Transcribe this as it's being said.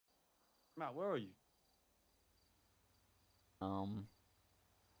Matt, where are you? Um,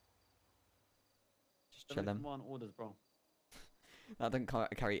 just chilling. 71 orders, bro. That doesn't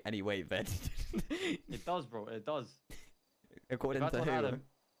carry any weight, then. It does, bro. It does. If According I to told who? Adam,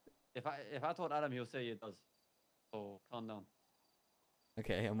 if I told Adam, he'll say it does. So calm down.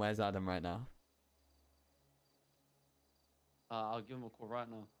 Okay, and where's Adam right now? I'll give him a call right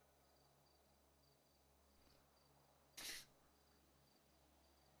now.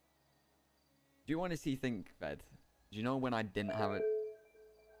 Do you honestly think, Ved? Do you know when I didn't have it?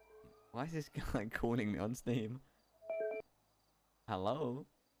 Why is this guy calling me on Steam? Hello?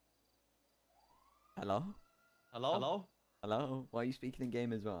 Hello? Hello? Hello? Why are you speaking in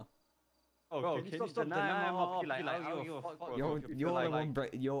game as well? Bro, can you stop denying my puppy? Like, how you a fuck, bro? You're If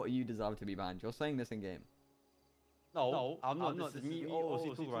the one. You deserve to be banned. You're saying this in game. No, I'm not. This is me.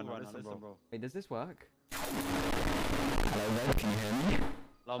 OC2 right now. Listen, bro. Wait, does this work? Hello, Red, can you hear me?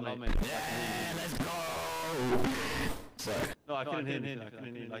 Hello, mate. Yeah, let's go! Sorry. No, I couldn't hear anything. I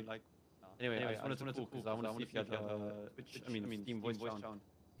couldn't hear like. Anyway, I just wanted to call because I want to see if you had Twitch. I mean, Steam voice sound.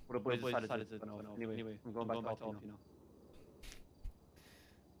 What the boys decided to know. Anyway, I'm going back to RP now.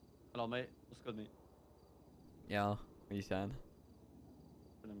 Hello, mate. What's good, mate? Yeah. What are you saying?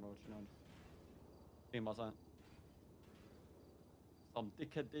 Chilling, bro. Chilling. Being my son. Some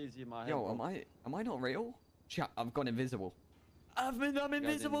dickhead daisy in my head. Yo, bro. am I not real? Chat, I've gone invisible. I'm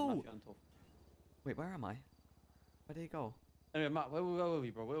invisible. Wait, where am I? Where did he go? Anyway, Matt, where were we,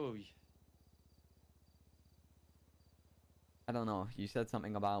 bro? Where were we? I don't know. You said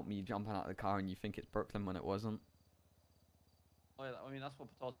something about me jumping out of the car and you think it's Brooklyn when it wasn't. Oh yeah, I mean that's what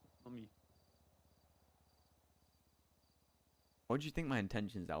Patar told me. What do you think my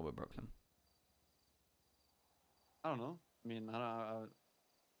intentions are with Brooklyn? I don't know. I mean,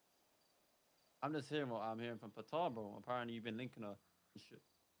 I'm just hearing what I'm hearing from Patar, bro. Apparently you've been linking her and shit.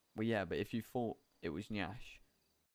 Well, yeah, but if you thought it was Nyash,